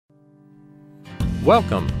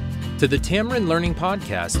Welcome to the Tamarind Learning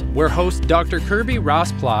Podcast, where host Dr. Kirby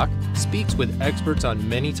Rosplock speaks with experts on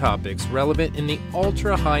many topics relevant in the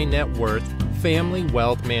ultra-high net worth family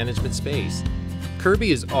wealth management space.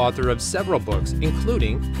 Kirby is author of several books,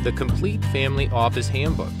 including The Complete Family Office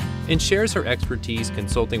Handbook, and shares her expertise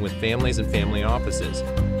consulting with families and family offices.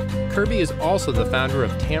 Kirby is also the founder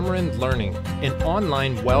of Tamarind Learning, an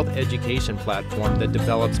online wealth education platform that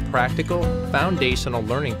develops practical, foundational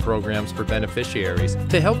learning programs for beneficiaries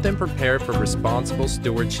to help them prepare for responsible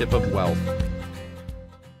stewardship of wealth.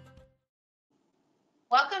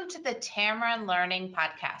 Welcome to the Tamarind Learning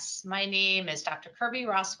Podcast. My name is Dr. Kirby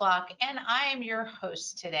Rosplock, and I am your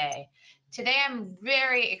host today. Today, I'm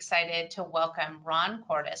very excited to welcome Ron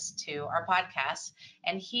Cordes to our podcast,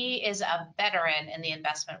 and he is a veteran in the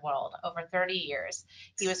investment world, over 30 years.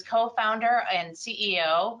 He was co-founder and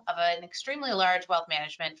CEO of an extremely large wealth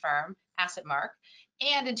management firm, AssetMark,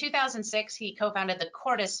 and in 2006, he co-founded the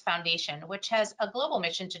Cordes Foundation, which has a global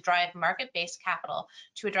mission to drive market-based capital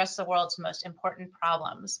to address the world's most important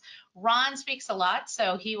problems. Ron speaks a lot,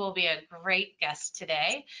 so he will be a great guest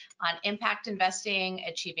today on impact investing,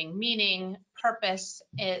 achieving meaning, purpose,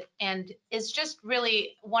 and is just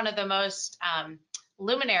really one of the most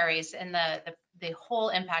luminaries in the whole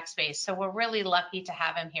impact space. So we're really lucky to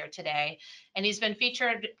have him here today. And he's been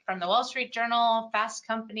featured from the Wall Street Journal, Fast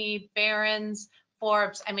Company, Barron's,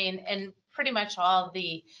 Forbes, and pretty much all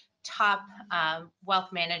the top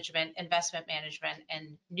wealth management, investment management,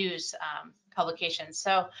 and news publications.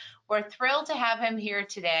 So we're thrilled to have him here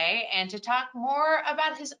today and to talk more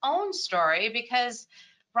about his own story, because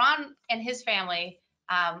Ron and his family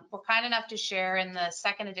were kind enough to share in the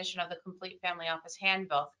second edition of the Complete Family Office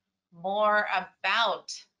Handbook more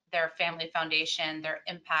about their family foundation, their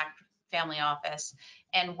impact family office,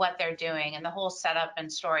 and what they're doing and the whole setup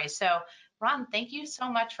and story. So Ron, thank you so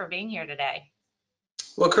much for being here today.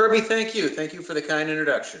 Well, Kirby, thank you. Thank you for the kind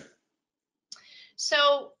introduction.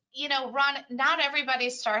 So, Ron, not everybody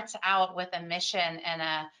starts out with a mission and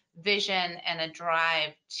a vision and a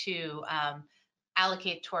drive to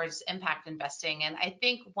allocate towards impact investing. And I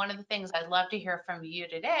think one of the things I'd love to hear from you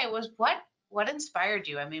today was what inspired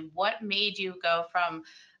you? What made you go from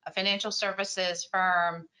a financial services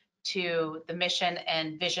firm to the mission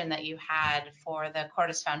and vision that you had for the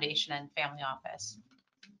Cordes Foundation and Family Office?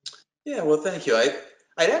 Yeah, well, thank you.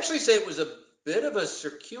 I'd actually say it was a bit of a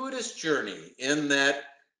circuitous journey in that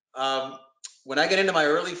when I got into my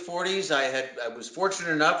early 40s, I was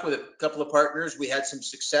fortunate enough with a couple of partners. We had some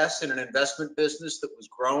success in an investment business that was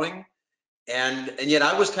growing, and yet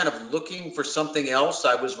I was kind of looking for something else.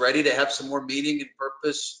 I was ready to have some more meaning and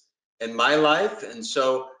purpose in my life, and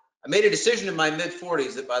so I made a decision in my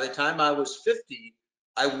mid-40s that by the time I was 50,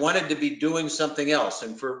 I wanted to be doing something else.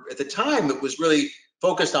 And at the time, it was really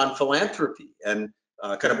focused on philanthropy and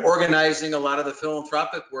kind of organizing a lot of the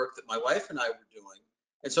philanthropic work that my wife and I were doing.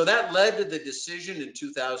 And so that led to the decision in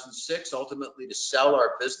 2006, ultimately, to sell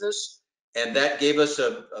our business. And that gave us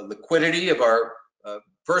a liquidity of our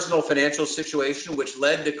personal financial situation, which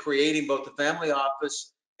led to creating both the family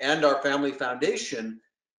office and our family foundation.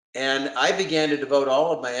 And I began to devote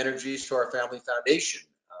all of my energies to our family foundation.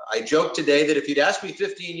 I joke today that if you'd asked me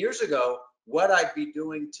 15 years ago what I'd be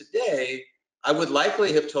doing today, I would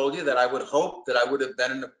likely have told you that I would hope that I would have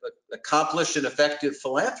been an accomplished and effective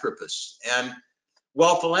philanthropist. And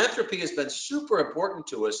while philanthropy has been super important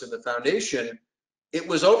to us in the foundation, it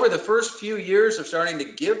was over the first few years of starting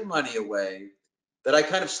to give money away that I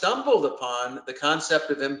kind of stumbled upon the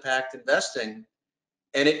concept of impact investing.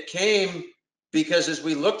 And it came because as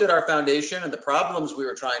we looked at our foundation and the problems we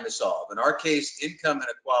were trying to solve, in our case, income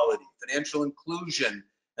inequality, financial inclusion,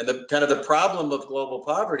 and the kind of the problem of global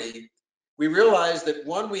poverty, we realized that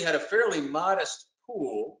one, we had a fairly modest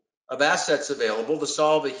pool of assets available to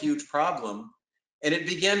solve a huge problem. And it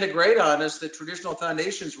began to grate on us that traditional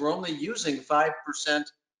foundations were only using 5%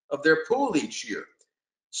 of their pool each year.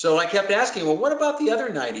 So I kept asking, well, what about the other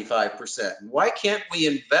 95%? And why can't we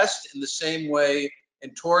invest in the same way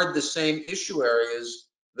and toward the same issue areas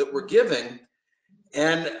that we're giving?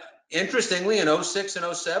 And interestingly, in 06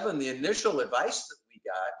 and 07, the initial advice that we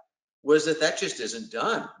got was that just isn't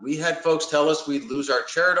done. We had folks tell us we'd lose our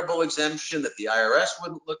charitable exemption, that the IRS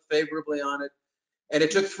wouldn't look favorably on it. And it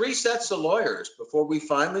took 3 sets of lawyers before we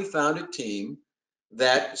finally found a team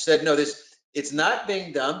that said, no, it's not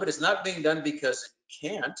being done, but it's not being done because it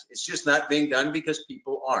can't. It's just not being done because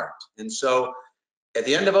people aren't. And so at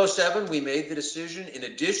the end of 07, we made the decision, in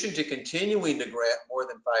addition to continuing to grant more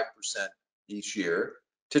than 5% each year,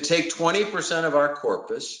 to take 20% of our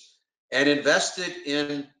corpus and invest it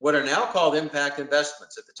in what are now called impact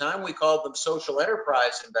investments. At the time, we called them social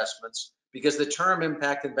enterprise investments because the term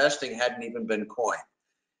impact investing hadn't even been coined.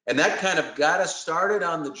 And that kind of got us started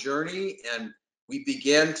on the journey, and we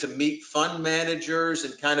began to meet fund managers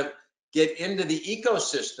and kind of get into the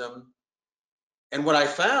ecosystem. And what I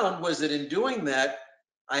found was that in doing that,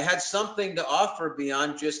 I had something to offer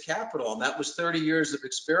beyond just capital, and that was 30 years of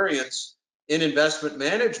experience in investment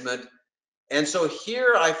management. And so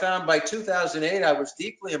here I found by 2008, I was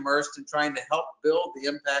deeply immersed in trying to help build the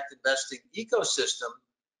impact investing ecosystem.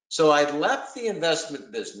 So I left the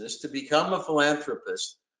investment business to become a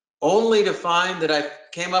philanthropist, only to find that I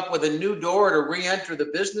came up with a new door to re-enter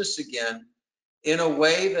the business again in a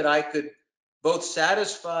way that I could both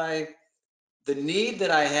satisfy the need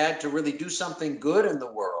that I had to really do something good in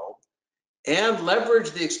the world and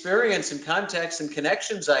leverage the experience and context and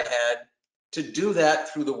connections I had to do that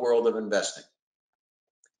through the world of investing.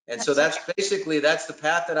 And so that's the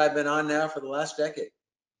path that I've been on now for the last decade.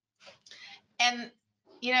 And,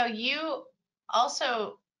 you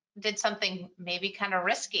also did something maybe kind of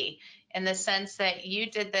risky in the sense that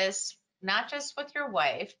you did this not just with your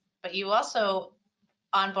wife, but you also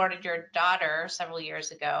onboarded your daughter several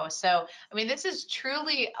years ago. So, I mean, this is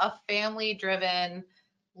truly a family-driven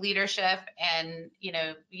leadership, and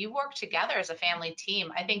you work together as a family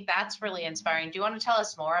team. I think that's really inspiring. Do you want to tell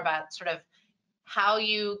us more about sort of how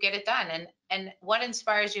you get it done and what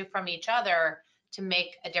inspires you from each other to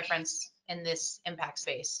make a difference in this impact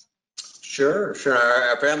space? Sure.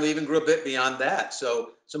 Our family even grew a bit beyond that.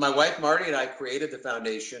 So my wife Marty and I created the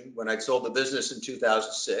foundation when I'd sold the business in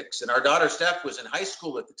 2006, and our daughter Steph was in high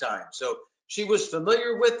school at the time, so she was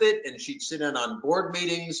familiar with it, and she'd sit in on board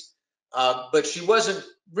meetings, but she wasn't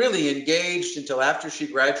really engaged until after she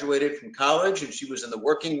graduated from college, and she was in the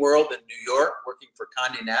working world in New York, working for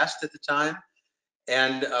Condé Nast at the time.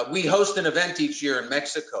 And we host an event each year in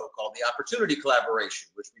Mexico called the Opportunity Collaboration,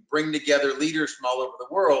 which we bring together leaders from all over the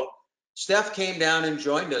world. Steph came down and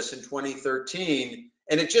joined us in 2013,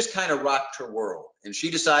 and it just kind of rocked her world. And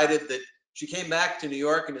she decided that she came back to New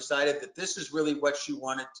York and decided that this is really what she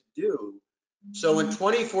wanted to do. So in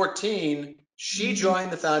 2014, she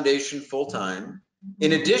joined the foundation full time.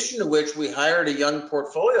 In addition to which, we hired a young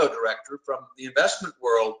portfolio director from the investment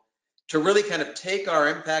world to really kind of take our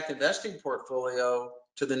impact investing portfolio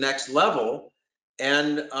to the next level.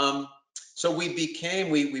 And so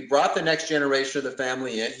we brought the next generation of the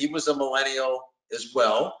family in. He was a millennial as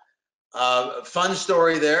well. Fun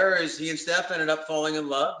story there is he and Steph ended up falling in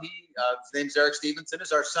love. His name's Eric Stevenson,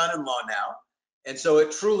 is our son-in-law now. And so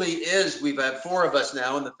it truly is, we've had 4 of us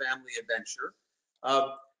now in the family adventure.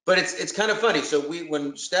 But it's kind of funny. So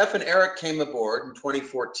when Steph and Eric came aboard in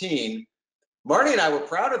 2014, Marty and I were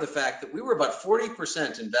proud of the fact that we were about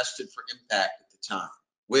 40% invested for impact at the time,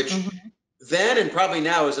 which then and probably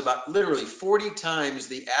now is about literally 40 times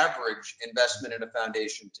the average investment in a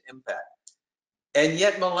foundation to impact. And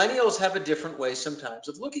yet millennials have a different way sometimes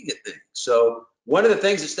of looking at things. So one of the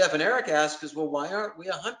things that Steph and Eric asked is, well, why aren't we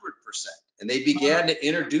 100%? And they began to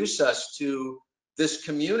introduce us to this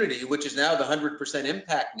community, which is now the 100%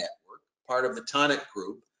 Impact Network, part of the Tonic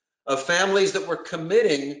Group, of families that were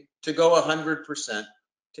committing to go 100%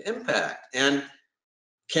 to impact. And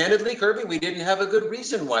candidly, Kirby, we didn't have a good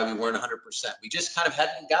reason why we weren't 100%. We just kind of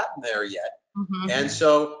hadn't gotten there yet. And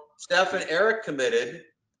so Steph and Eric committed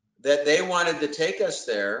that they wanted to take us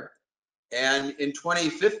there. And in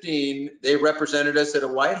 2015, they represented us at a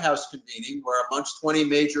White House convening where amongst 20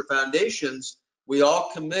 major foundations, we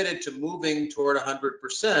all committed to moving toward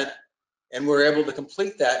 100%, and we're able to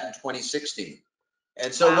complete that in 2016.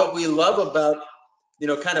 And so what we love about,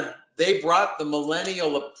 they brought the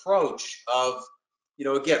millennial approach of,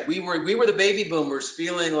 again, we were the baby boomers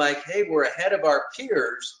feeling like, hey, we're ahead of our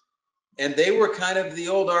peers. And they were kind of the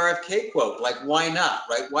old RFK quote, like, why not,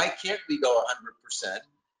 right? Why can't we go 100%?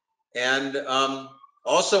 And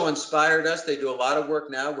also inspired us. They do a lot of work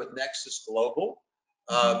now with Nexus Global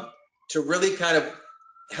to really kind of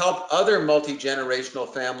help other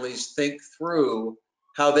multi-generational families think through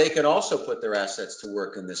how they can also put their assets to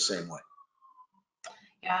work in this same way.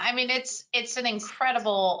 Yeah, I mean, it's an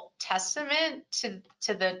incredible testament to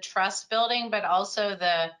the trust building, but also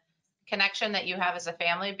the connection that you have as a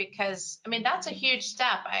family, because I mean, that's a huge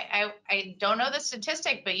step. I don't know the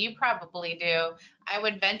statistic, but you probably do. I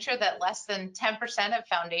would venture that less than 10% of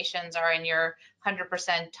foundations are in your 100%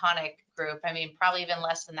 Tonic group. I mean, probably even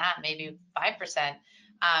less than that, maybe 5%.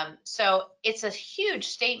 So it's a huge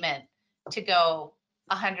statement to go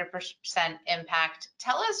 100% impact.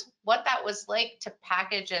 Tell us what that was like to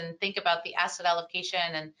package and think about the asset allocation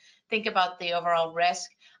and think about the overall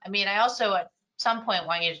risk. I mean, I also at some point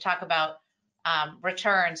want you to talk about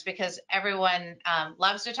returns, because everyone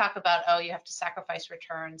loves to talk about, oh, you have to sacrifice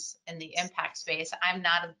returns in the impact space. I'm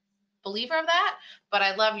not a believer of that, but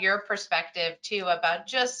I love your perspective too about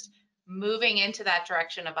just moving into that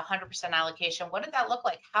direction of 100% allocation. What did that look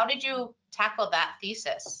like? How did you tackle that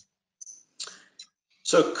thesis?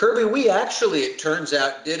 So Kirby, we actually, it turns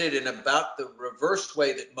out, did it in about the reversed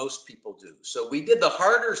way that most people do. So we did the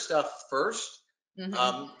harder stuff first.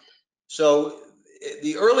 So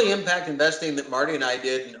the early impact investing that Marty and I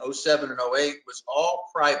did in 07 and 08 was all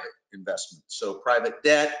private investments. So private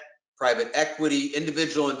debt, private equity,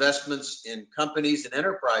 individual investments in companies and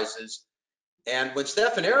enterprises. And when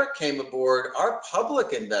Steph and Eric came aboard, our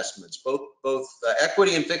public investments, both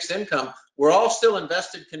equity and fixed income, were all still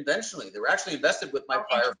invested conventionally. They were actually invested with my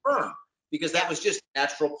prior firm because that was just a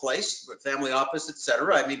natural place, family office, et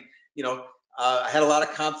cetera. I mean, I had a lot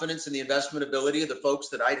of confidence in the investment ability of the folks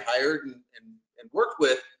that I'd hired and worked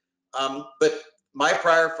with. But my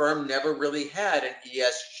prior firm never really had an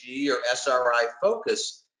ESG or SRI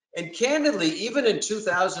focus. And candidly, even in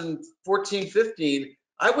 2014, 15,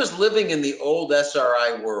 I was living in the old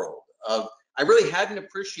SRI world. I really hadn't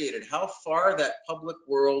appreciated how far that public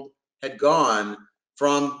world had gone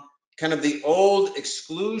from kind of the old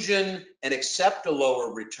exclusion and accept a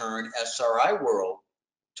lower return SRI world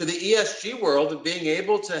to the ESG world of being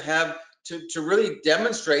able to have to really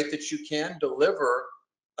demonstrate that you can deliver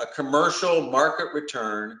a commercial market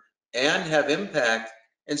return and have impact.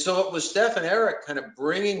 And so it was Steph and Eric kind of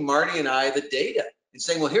bringing Marty and I the data and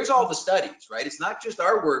saying, well, here's all the studies, right? It's not just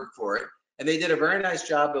our word for it. And they did a very nice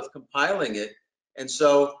job of compiling it. And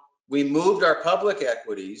so we moved our public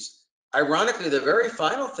equities. Ironically, the very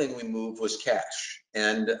final thing we moved was cash.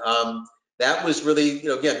 And that was really,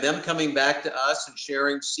 again, them coming back to us and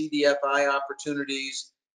sharing CDFI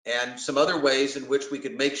opportunities and some other ways in which we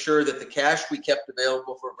could make sure that the cash we kept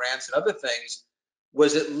available for grants and other things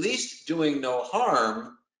was at least doing no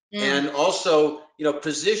harm. And also,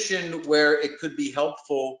 positioned where it could be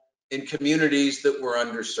helpful in communities that were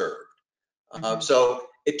underserved. So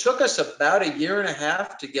it took us about 1.5 years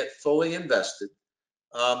to get fully invested.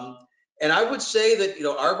 And I would say that,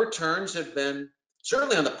 our returns have been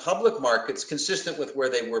certainly on the public markets consistent with where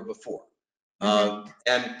they were before.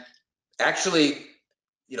 And actually,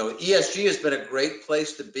 ESG has been a great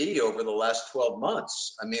place to be over the last 12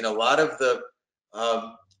 months. I mean, a lot of the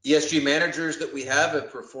ESG managers that we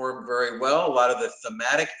have performed very well. A lot of the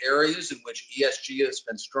thematic areas in which ESG has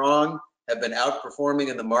been strong have been outperforming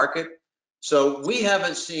in the market. So we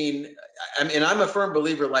haven't seen, I'm a firm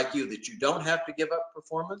believer like you that you don't have to give up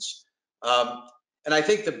performance. And I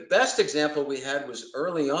think the best example we had was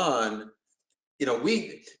early on,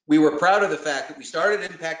 we were proud of the fact that we started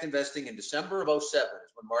impact investing in December of 07,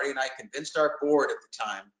 when Marty and I convinced our board at the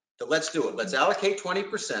time to let's do it. Let's allocate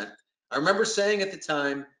 20%. I remember saying at the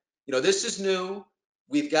time, this is new.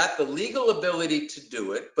 We've got the legal ability to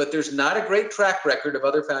do it, but there's not a great track record of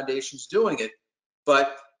other foundations doing it.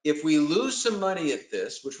 But if we lose some money at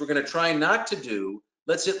this, which we're going to try not to do,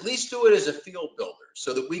 let's at least do it as a field builder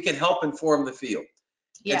so that we can help inform the field.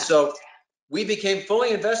 Yeah. And so we became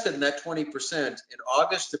fully invested in that 20% in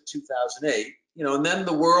August of 2008, and then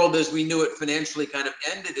the world as we knew it financially kind of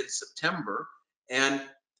ended in September. And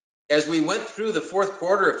as we went through the fourth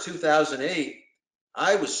quarter of 2008,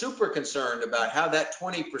 I was super concerned about how that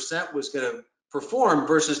 20% was going to perform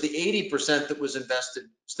versus the 80% that was invested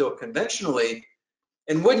still conventionally.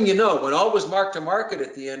 And wouldn't you know, when all was marked to market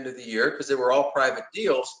at the end of the year, because they were all private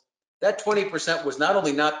deals, that 20% was not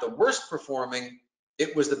only not the worst performing,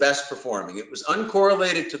 it was the best performing. It was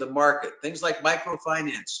uncorrelated to the market. Things like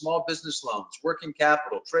microfinance, small business loans, working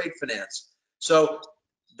capital, trade finance. So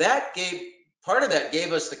that part of that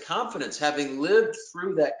gave us the confidence, having lived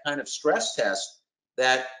through that kind of stress test,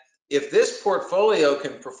 that if this portfolio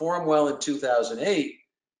can perform well in 2008,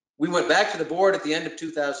 we went back to the board at the end of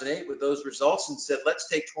 2008 with those results and said, let's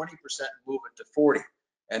take 20% and move it to 40.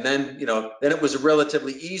 And then, then it was a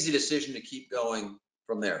relatively easy decision to keep going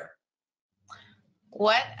from there.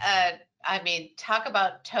 Talk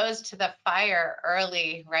about toes to the fire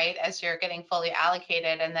early, right? As you're getting fully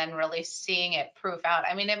allocated and then really seeing it proof out.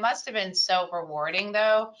 It must have been so rewarding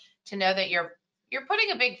though, to know that you're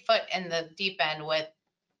putting a big foot in the deep end with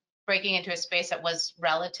breaking into a space that was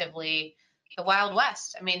relatively the Wild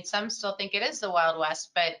West. Some still think it is the Wild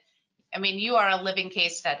West, but you are a living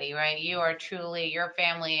case study, right? You are truly, your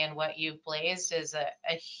family and what you've blazed is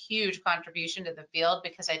a huge contribution to the field,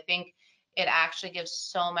 because I think it actually gives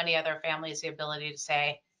so many other families the ability to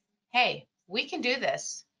say, hey, we can do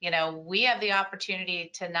this. We have the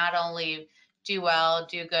opportunity to not only do well,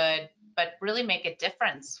 do good, but really make a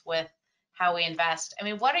difference with how we invest. I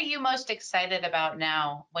mean, what are you most excited about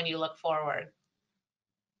now when you look forward?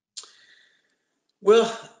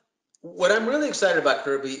 Well, what I'm really excited about,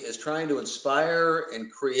 Kirby, is trying to inspire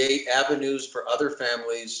and create avenues for other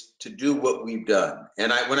families to do what we've done.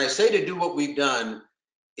 And when I say to do what we've done,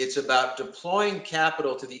 it's about deploying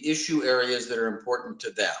capital to the issue areas that are important to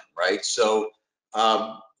them, right? So,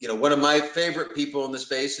 one of my favorite people in the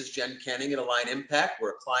space is Jen Kenning at Align Impact.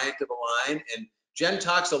 We're a client of Align, and Jen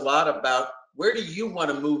talks a lot about where do you want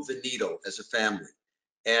to move the needle as a family?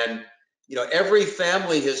 And every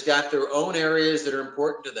family has got their own areas that are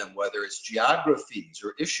important to them, whether it's geographies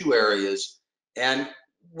or issue areas. And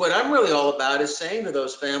what I'm really all about is saying to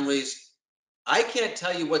those families, I can't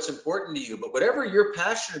tell you what's important to you, but whatever you're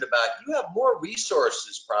passionate about, you have more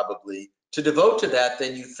resources probably to devote to that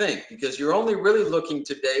than you think, because you're only really looking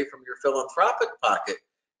today from your philanthropic pocket.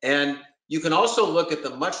 And you can also look at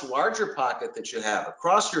the much larger pocket that you have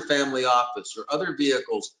across your family office or other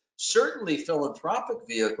vehicles, certainly philanthropic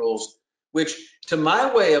vehicles, which to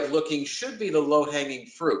my way of looking should be the low-hanging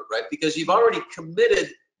fruit, right? Because you've already committed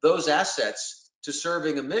those assets to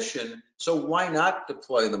serving a mission, so why not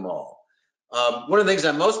deploy them all? One of the things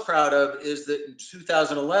I'm most proud of is that in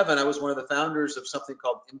 2011, I was one of the founders of something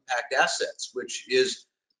called Impact Assets, which is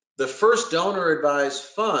the first donor-advised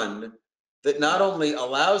fund that not only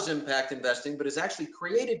allows impact investing, but is actually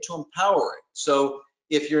created to empower it. So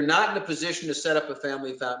if you're not in a position to set up a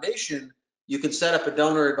family foundation, you can set up a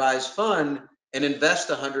donor-advised fund and invest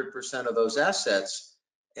 100% of those assets.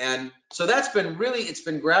 And so that's been really, it's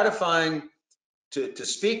been gratifying to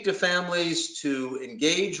speak to families, to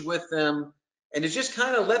engage with them, and to just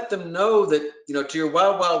kind of let them know that, to your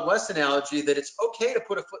Wild Wild West analogy, that it's okay to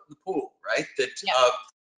put a foot in the pool, right? That,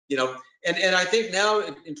 Yeah. And I think now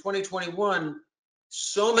in 2021,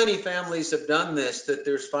 so many families have done this that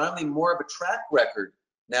there's finally more of a track record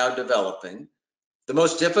now developing. The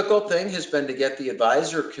most difficult thing has been to get the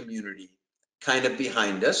advisor community kind of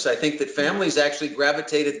behind us. I think that families actually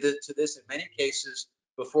gravitated to this in many cases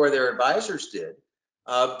before their advisors did.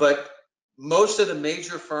 But most of the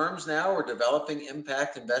major firms now are developing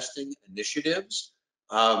impact investing initiatives.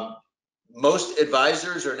 Most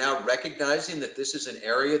advisors are now recognizing that this is an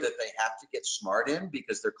area that they have to get smart in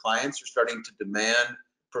because their clients are starting to demand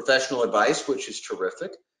professional advice, which is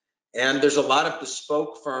terrific. And there's a lot of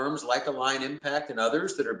bespoke firms like Align Impact and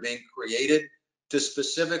others that are being created to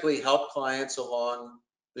specifically help clients along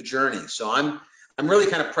the journey. So I'm really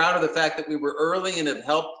kind of proud of the fact that we were early and have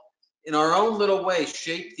helped in our own little way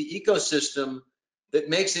shape the ecosystem that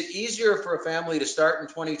makes it easier for a family to start in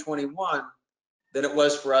 2021 than it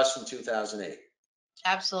was for us in 2008.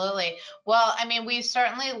 Absolutely. Well, I mean, we've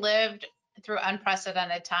certainly lived through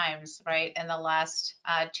unprecedented times, right, in the last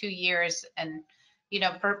 2 years, and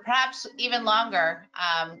perhaps even longer.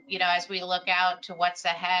 As we look out to what's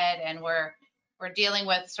ahead, and we're dealing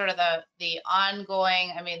with sort of the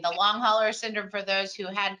ongoing, I mean, the long hauler syndrome for those who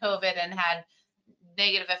had COVID and had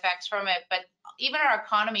negative effects from it, but even our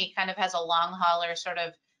economy kind of has a long hauler sort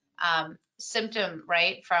of symptom,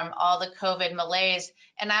 right, from all the COVID malaise.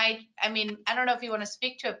 And I mean, I don't know if you want to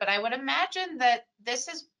speak to it, but I would imagine that this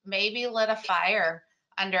has maybe lit a fire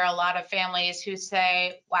under a lot of families who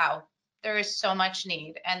say, wow, there is so much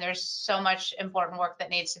need and there's so much important work that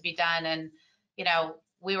needs to be done. And,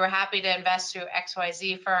 we were happy to invest through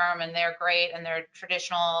XYZ firm, and they're great and they're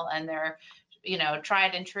traditional and they're,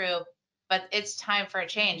 tried and true, but it's time for a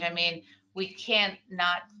change. I mean, we can't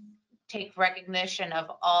not take recognition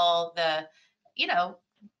of all the,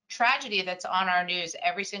 tragedy that's on our news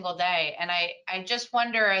every single day. And I just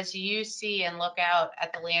wonder, as you see and look out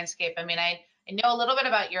at the landscape, I mean, I know a little bit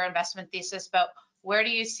about your investment thesis, but where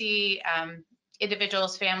do you see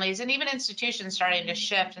individuals, families, and even institutions starting to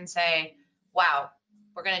shift and say, wow,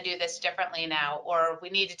 we're going to do this differently now, or we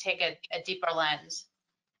need to take a deeper lens?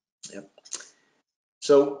 Yep.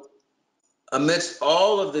 So amidst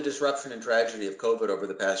all of the disruption and tragedy of COVID over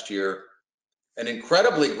the past year, and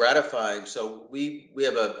incredibly gratifying. So we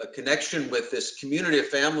have a connection with this community of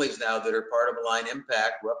families now that are part of Align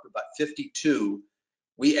Impact. We're up to about 52.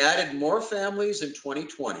 We added more families in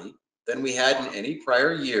 2020 than we had in any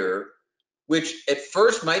prior year, which at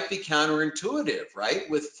first might be counterintuitive, right?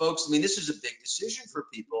 With folks, I mean, this is a big decision for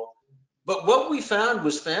people. But what we found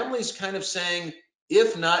was families kind of saying,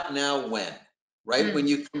 if not now, when, right? When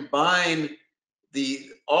you combine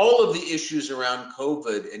all of the issues around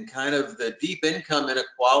COVID and kind of the deep income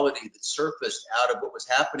inequality that surfaced out of what was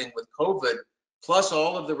happening with COVID, plus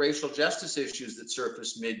all of the racial justice issues that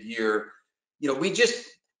surfaced mid-year,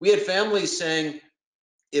 we had families saying,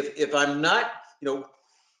 if I'm not,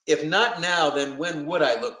 if not now, then when would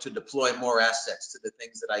I look to deploy more assets to the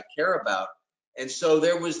things that I care about? And so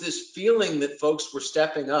there was this feeling that folks were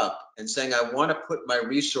stepping up and saying, I want to put my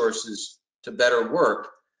resources to better work.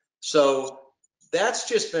 So that's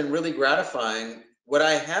just been really gratifying. What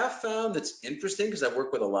I have found that's interesting, because I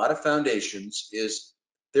work with a lot of foundations, is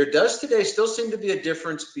there does today still seem to be a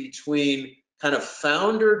difference between kind of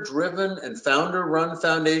founder-driven and founder-run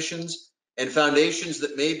foundations and foundations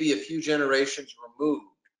that may be a few generations removed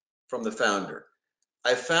from the founder.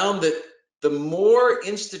 I found that the more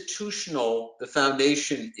institutional the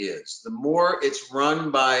foundation is, the more it's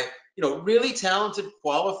run by, really talented,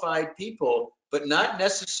 qualified people, but not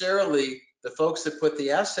necessarily the folks that put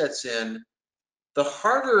the assets in, the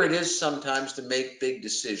harder it is sometimes to make big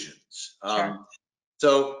decisions. Sure.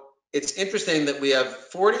 So it's interesting that we have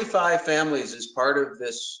 45 families as part of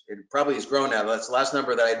this. It probably has grown now. That's the last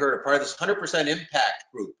number that I'd heard. A part of this 100% impact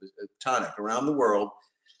group, Tonic, around the world.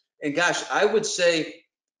 And gosh, I would say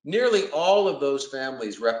nearly all of those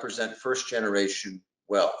families represent first generation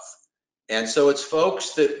wealth. And so it's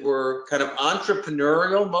folks that were kind of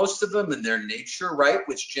entrepreneurial, most of them in their nature, right,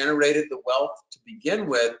 which generated the wealth to begin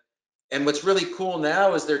with. And what's really cool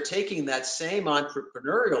now is they're taking that same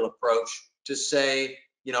entrepreneurial approach to say,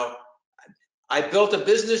 I built a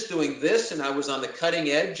business doing this and I was on the cutting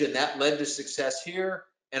edge and that led to success here.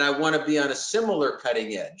 And I want to be on a similar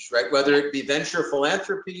cutting edge, right? Whether it be venture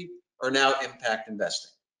philanthropy or now impact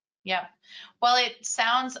investing. Yeah. Well, it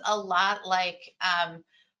sounds a lot like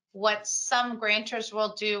what some grantors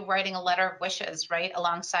will do, writing a letter of wishes, right,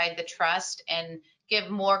 alongside the trust, and give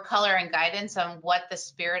more color and guidance on what the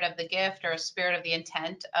spirit of the gift or spirit of the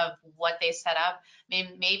intent of what they set up.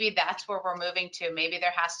 Maybe that's where we're moving to. Maybe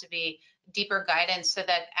there has to be deeper guidance so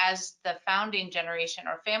that as the founding generation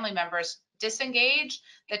or family members disengage,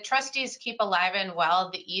 the trustees keep alive and well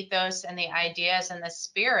the ethos and the ideas and the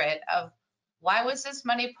spirit of why was this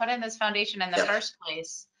money put in this foundation in the first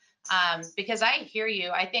place? Because I hear you.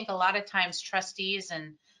 I think a lot of times trustees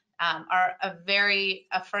and are very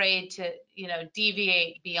afraid to,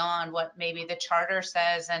 deviate beyond what maybe the charter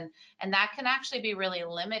says, and that can actually be really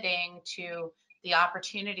limiting to the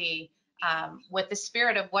opportunity with the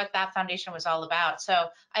spirit of what that foundation was all about. So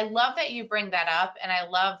I love that you bring that up, and I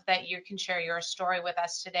love that you can share your story with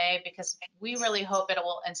us today, because we really hope it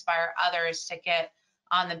will inspire others to get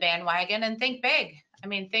on the bandwagon and think big. I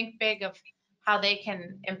mean, think big of how they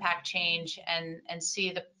can impact change and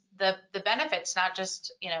see the benefits, not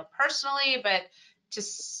just, personally, but to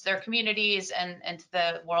their communities and to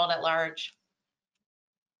the world at large.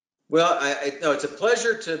 Well, I know it's a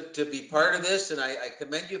pleasure to be part of this, and I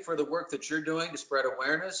commend you for the work that you're doing to spread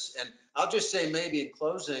awareness. And I'll just say maybe in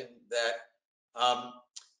closing that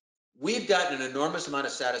we've gotten an enormous amount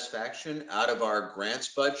of satisfaction out of our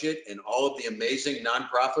grants budget and all of the amazing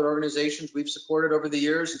nonprofit organizations we've supported over the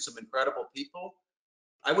years and some incredible people.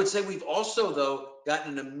 I would say we've also, though,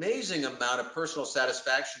 gotten an amazing amount of personal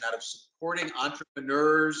satisfaction out of supporting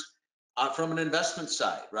entrepreneurs from an investment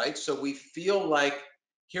side, right? So we feel like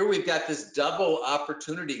here we've got this double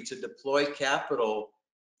opportunity to deploy capital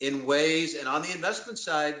in ways, and on the investment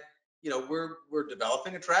side, we're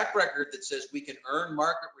developing a track record that says we can earn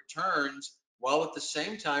market returns while at the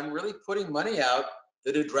same time really putting money out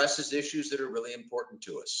that addresses issues that are really important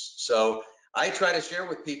to us. So I try to share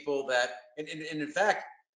with people that, and in fact,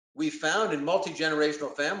 we found in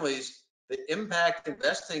multi-generational families that impact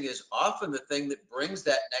investing is often the thing that brings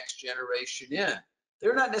that next generation in.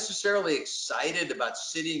 They're not necessarily excited about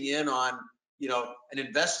sitting in on, an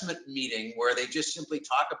investment meeting where they just simply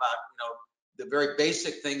talk about, the very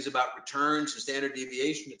basic things about returns and standard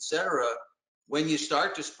deviation, et cetera. When you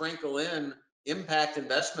start to sprinkle in impact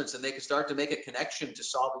investments and they can start to make a connection to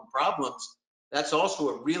solving problems, that's also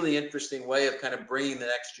a really interesting way of kind of bringing the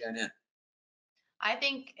next gen in. I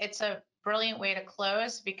think it's a brilliant way to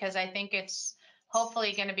close, because I think it's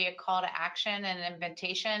hopefully going to be a call to action and an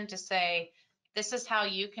invitation to say, this is how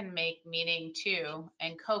you can make meaning too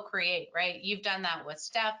and co-create, right? You've done that with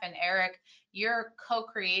Steph and Eric. You're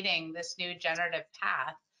co-creating this new generative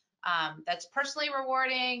path that's personally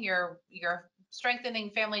rewarding. You're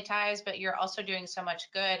strengthening family ties, but you're also doing so much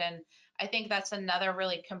good. And I think that's another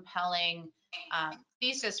really compelling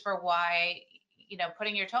thesis for why,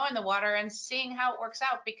 putting your toe in the water and seeing how it works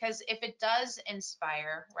out. Because if it does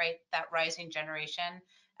inspire, right, that rising generation,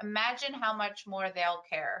 imagine how much more they'll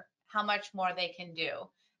care, how much more they can do,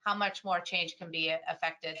 how much more change can be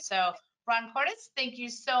affected. So Ron Cordes, thank you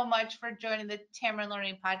so much for joining the Tamarind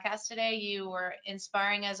Learning Podcast today. You were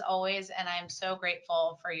inspiring as always, and I'm so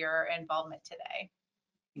grateful for your involvement today.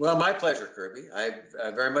 Well, my pleasure, Kirby. I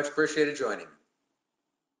very much appreciated joining.